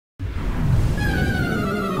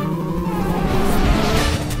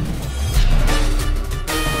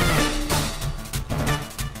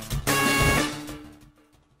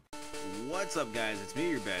What's up, guys? It's me,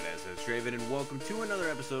 your badass host Draven, and welcome to another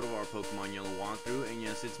episode of our Pokemon Yellow walkthrough. And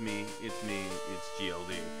yes, it's me, it's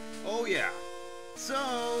GLD. Oh yeah!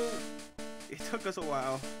 So, it took us a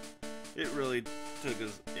while. It really took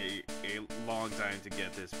us a long time to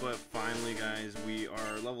get this, but finally, guys, we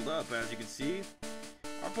are leveled up. As you can see,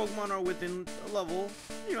 our Pokemon are within a level,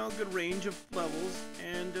 you know, a good range of levels,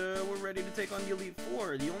 and we're ready to take on the Elite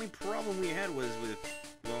Four. The only problem we had was with,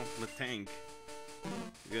 well, the tank.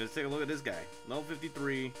 Because take a look at this guy, level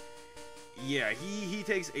 53. Yeah, he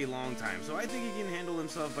takes a long time, so I think he can handle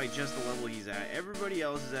himself by just the level he's at. Everybody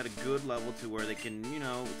else is at a good level to where they can, you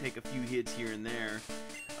know, take a few hits here and there.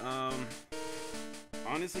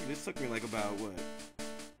 Honestly, this took me like about, what?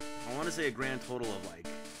 I want to say a grand total of like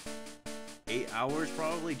 8 hours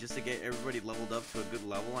probably, just to get everybody leveled up to a good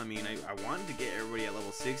level. I mean, I wanted to get everybody at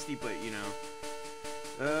level 60, but you know,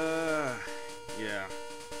 yeah.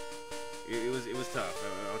 It was tough.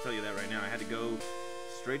 I'll tell you that right now. I had to go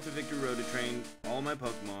straight to Victory Road to train all my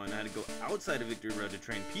Pokemon. I had to go outside of Victory Road to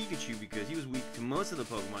train Pikachu because he was weak to most of the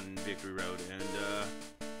Pokemon in Victory Road. And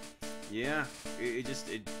yeah, I just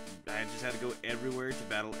had to go everywhere to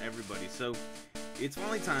battle everybody. So it's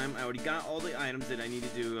finally time. I already got all the items that I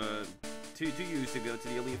needed to use to go to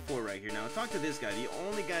the Elite Four right here. Now talk to this guy. The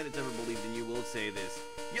only guy that's ever believed in you will say this.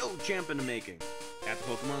 Yo, champ in the making. At the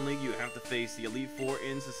Pokemon League, you have to face the Elite Four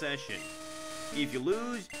in succession. If you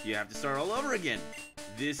lose, you have to start all over again.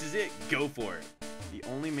 This is it. Go for it. The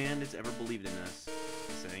only man that's ever believed in us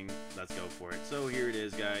is saying, let's go for it. So here it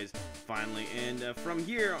is, guys. Finally. And from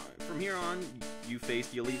here on, you face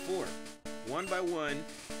the Elite Four. One by one.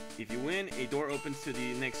 If you win, a door opens to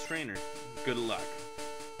the next trainer. Good luck.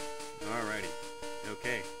 Alrighty.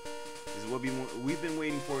 Okay. This is what we've been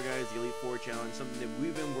waiting for, guys, the Elite Four Challenge, something that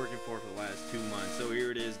we've been working for the last 2 months. So here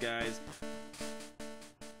it is, guys.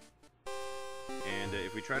 And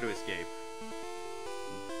if we try to escape,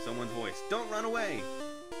 someone's voice, don't run away!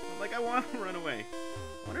 I'm like, I want to run away. I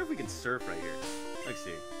wonder if we can surf right here. Let's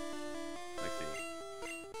see. Let's see.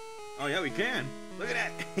 Oh yeah, we can! Look at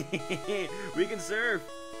that! We can surf!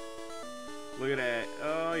 Look at that.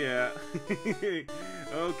 Oh yeah.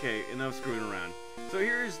 Okay, enough screwing around. So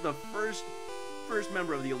here's the first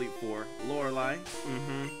member of the Elite Four, Lorelei.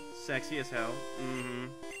 Sexy as hell.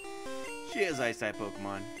 She has Ice-type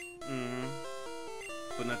Pokemon.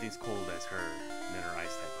 But nothing's cold as her than her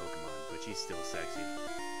Ice-type Pokemon. But she's still sexy.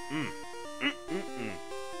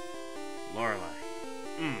 Lorelei.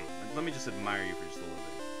 Let me just admire you for just a little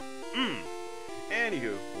bit.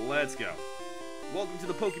 Anywho, let's go. Welcome to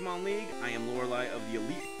the Pokemon League. I am Lorelei of the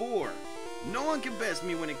Elite Four. No one can best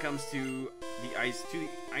me when it comes to the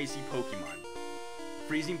icy Pokemon.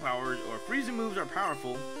 Freezing powers or freezing moves are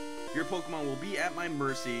powerful. Your Pokemon will be at my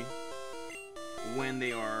mercy when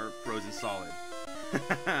they are frozen solid.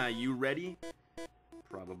 You ready?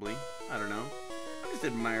 Probably. I don't know. I'm just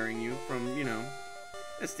admiring you from, you know,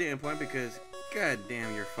 a standpoint because, god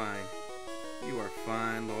damn, you're fine. You are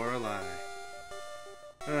fine, Lorelei.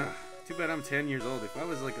 Too bad I'm 10 years old. If I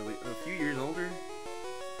was like a few years older,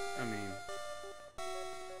 I mean,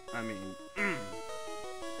 I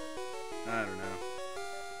don't know.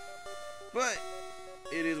 But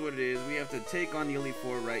it is what it is. We have to take on the Elite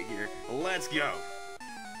Four right here. Let's go.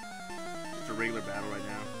 Just a regular battle right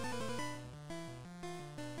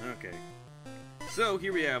now. Okay. So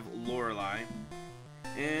here we have Lorelei,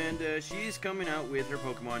 and she's coming out with her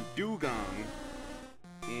Pokemon Dugong.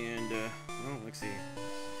 And well, let's see.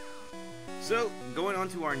 So, going on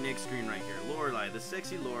to our next screen right here, Lorelei. The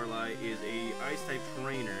sexy Lorelei is a Ice-type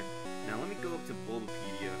trainer. Now, let me go up to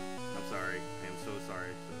Bulbapedia. I'm sorry. I am so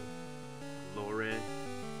sorry. So, Lorelei.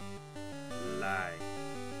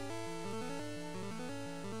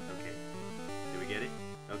 Okay. Did we get it?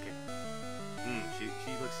 Okay. She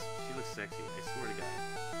looks sexy. I swear to God.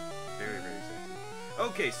 Very, very sexy.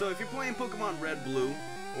 Okay, so if you're playing Pokemon Red, Blue,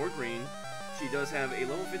 or Green, she does have a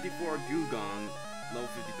level 54 Dugong, level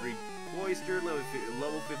 53 Cloyster,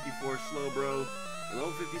 level 54 Slowbro,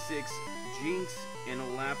 level 56 Jinx, and a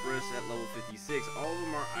Lapras at level 56. All of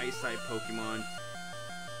them are Ice-type Pokemon.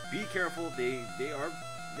 Be careful, they are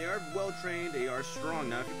well trained, they are strong.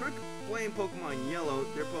 Now, if you're playing Pokemon Yellow,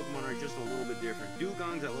 their Pokemon are just a little bit different.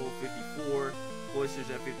 Dugong's at level 54, Cloyster's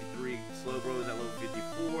at 53, Slowbro is at level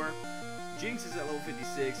 54, Jinx is at level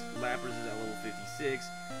 56, Lapras is at level 56.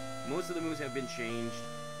 Most of the moves have been changed.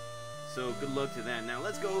 So, good luck to that. Now,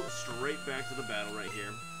 let's go straight back to the battle right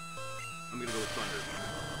here. I'm gonna go with Thunder.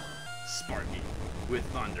 Sparky with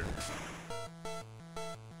Thunder.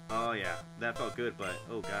 Oh, yeah. That felt good, but,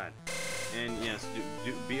 oh, God. And, yes,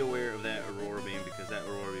 be aware of that Aurora Beam, because that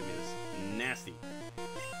Aurora Beam is nasty.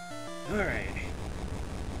 Alright.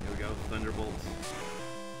 Here we go. Thunderbolt.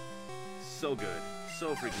 So good.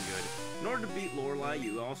 So freaking good. In order to beat Lorelei,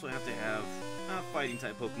 you also have to have fighting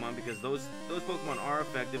type Pokemon, because those Pokemon are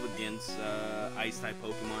effective against ice type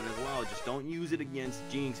Pokemon as well. Just don't use it against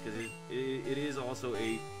Jinx, because it is also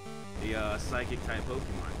a psychic type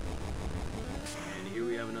Pokemon. And here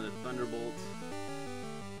we have another Thunderbolt.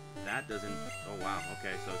 That doesn't... Oh wow,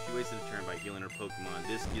 okay, so she wasted a turn by healing her Pokemon.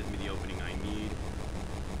 This gives me the opening I need.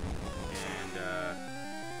 And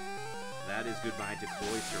that is goodbye to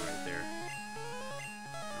Cloyster right there.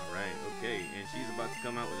 Alright, okay, and she's about to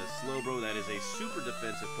come out with a Slowbro. That is a super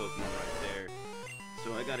defensive Pokemon right there.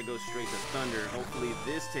 So I gotta go straight to Thunder. Hopefully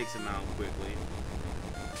this takes him out quickly.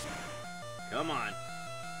 Come on.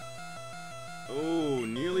 Oh,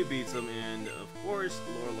 nearly beats him, and of course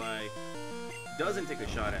Lorelei doesn't take a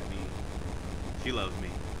shot at me. She loves me.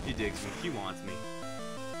 She digs me. She wants me.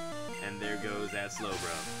 And there goes that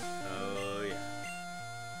Slowbro. Oh yeah.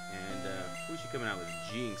 And who's she coming out with?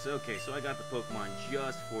 Jinx. Okay, so I got the Pokemon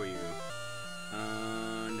just for you.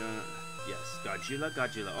 Yes,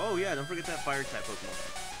 Godzilla. Oh yeah, don't forget that Fire type Pokemon.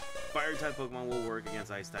 Fire type Pokemon will work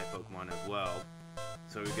against Ice type Pokemon as well.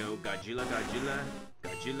 So we go Godzilla,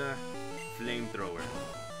 Flamethrower.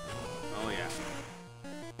 Oh yeah.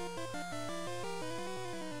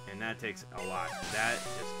 And that takes a lot. That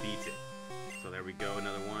just beats it. So there we go,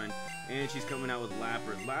 another one. And she's coming out with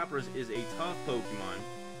Lapras. Lapras is a tough Pokemon.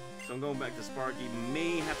 So I'm going back to Sparky.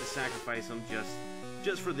 May have to sacrifice him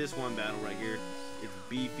just for this one battle right here. It's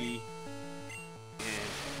beefy. And,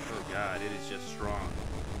 oh god, it is just strong.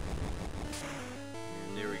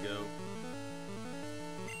 And there we go.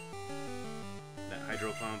 That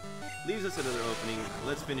Hydro Pump leaves us another opening.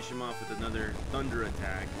 Let's finish him off with another Thunder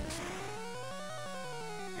attack.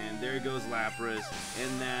 And there goes Lapras.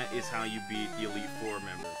 And that is how you beat the Elite Four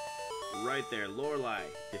member. Right there, Lorelei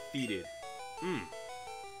defeated.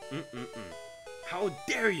 How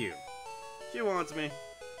dare you? She wants me.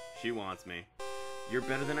 She wants me. You're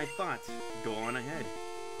better than I thought. Go on ahead.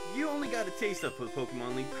 You only got a taste of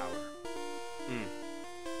Pokemon League power.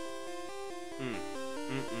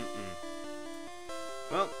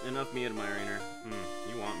 Well, enough me admiring her.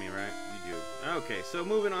 You want me, right? You do. Okay, so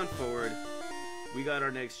moving on forward, we got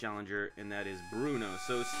our next challenger, and that is Bruno.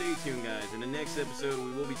 So stay tuned, guys. In the next episode,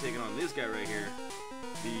 we will be taking on this guy right here.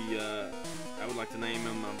 I would like to name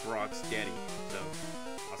him Brock's daddy. So,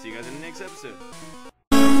 I'll see you guys in the next episode.